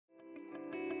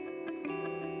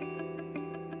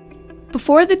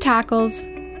Before the tackles,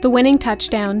 the winning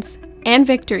touchdowns, and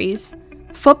victories,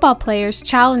 football players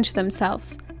challenge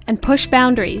themselves and push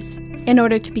boundaries in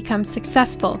order to become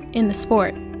successful in the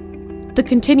sport. The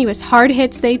continuous hard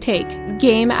hits they take,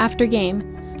 game after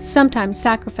game, sometimes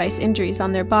sacrifice injuries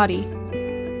on their body.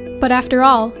 But after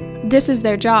all, this is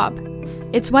their job.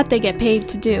 It's what they get paid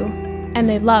to do, and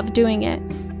they love doing it.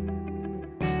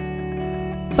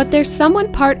 But there's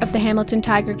someone part of the Hamilton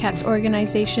Tiger Cats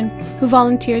organization who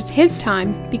volunteers his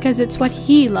time because it's what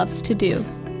he loves to do.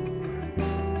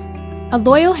 A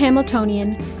loyal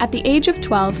Hamiltonian, at the age of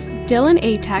 12, Dylan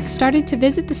Atack started to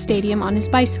visit the stadium on his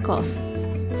bicycle.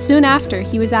 Soon after,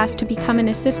 he was asked to become an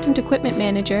assistant equipment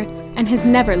manager and has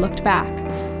never looked back.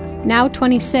 Now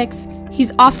 26,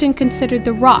 he's often considered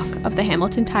the rock of the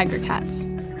Hamilton Tiger Cats.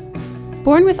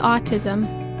 Born with autism,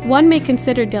 one may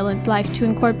consider Dylan's life to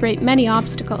incorporate many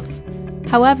obstacles.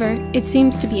 However, it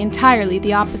seems to be entirely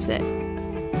the opposite.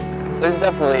 There's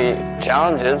definitely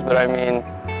challenges, but I mean,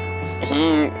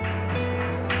 he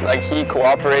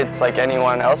cooperates like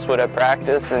anyone else would at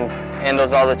practice and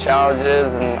handles all the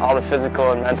challenges and all the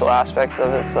physical and mental aspects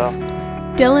of it. So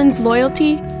Dylan's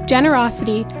loyalty,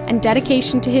 generosity, and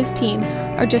dedication to his team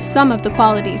are just some of the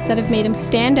qualities that have made him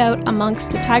stand out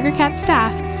amongst the Tiger Cat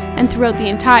staff and throughout the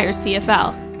entire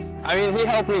CFL. I mean, he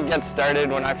helped me get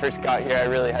started. When I first got here, I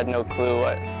really had no clue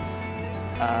what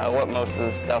most of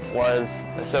the stuff was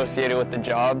associated with the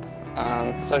job.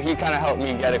 So he kind of helped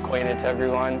me get acquainted to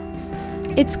everyone.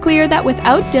 It's clear that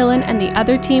without Dylan and the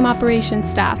other team operations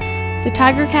staff, the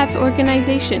Tiger Cats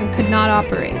organization could not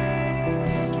operate.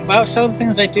 Well, some of the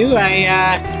things I do,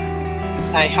 I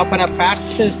help out at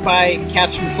practices by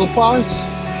catching footballs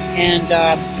and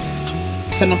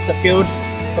setting up the field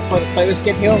before the players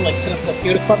get here, like set up the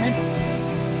field equipment.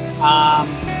 And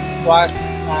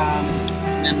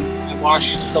then I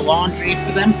wash the laundry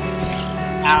for them.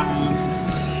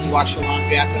 We wash the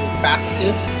laundry after the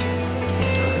practices.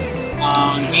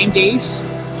 On game days,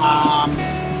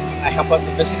 I help out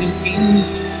the visiting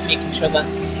teams, making sure that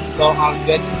they are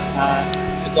good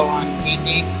to go on game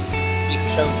day, making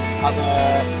sure all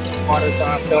the waters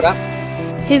are filled up.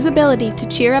 His ability to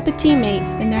cheer up a teammate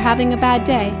when they're having a bad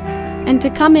day, and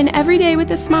to come in every day with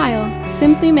a smile,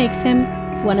 simply makes him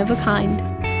one of a kind.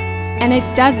 And it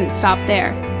doesn't stop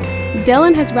there.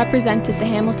 Dylan has represented the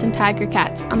Hamilton Tiger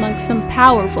Cats amongst some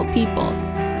powerful people,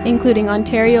 including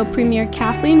Ontario Premier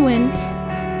Kathleen Wynne,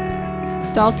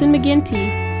 Dalton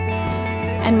McGuinty,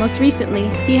 and most recently,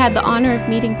 he had the honor of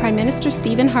meeting Prime Minister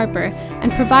Stephen Harper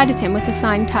and provided him with a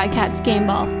signed Ticats game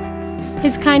ball.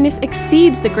 His kindness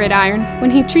exceeds the gridiron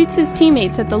when he treats his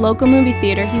teammates at the local movie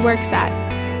theater he works at.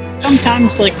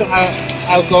 Sometimes, like,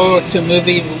 I'll go to a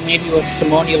movie maybe with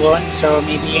Simone Lawrence or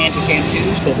maybe Andrew Cantu,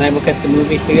 because I work at the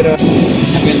movie theater.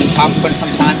 I bring them popcorn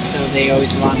sometimes, so they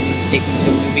always want me to take them to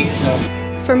a movie. So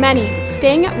for many,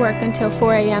 staying at work until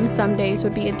 4 a.m. some days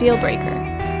would be a deal breaker.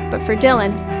 But for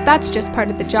Dylan, that's just part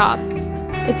of the job.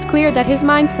 It's clear that his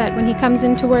mindset when he comes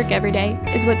into work every day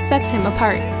is what sets him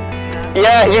apart.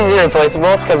 Yeah, he's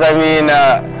irreplaceable, because I mean,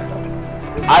 I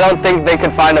don't think they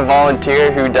could find a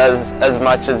volunteer who does as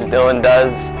much as Dylan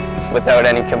does without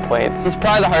any complaints. He's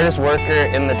probably the hardest worker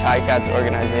in the Ticats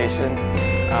organization,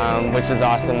 which is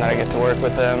awesome that I get to work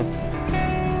with him.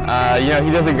 You know,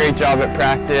 he does a great job at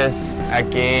practice, at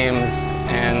games,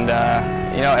 and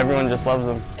you know, everyone just loves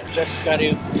him. I've just got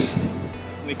to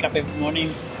wake up every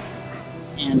morning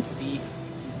and be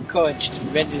encouraged,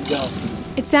 ready to go.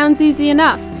 It sounds easy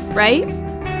enough, right?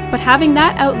 But having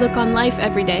that outlook on life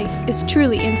every day is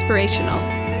truly inspirational.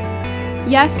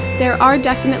 Yes, there are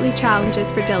definitely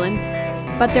challenges for Dylan,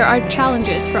 but there are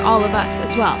challenges for all of us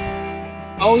as well.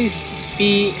 Always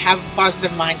have a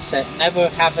positive mindset, never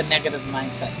have a negative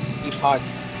mindset. Be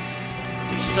positive.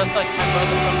 It's just like my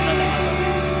brother from another mother.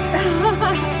 I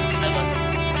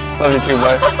love Love you too,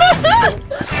 bud.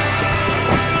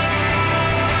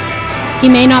 He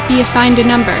may not be assigned a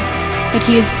number, but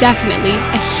he is definitely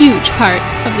a huge part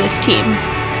of this team.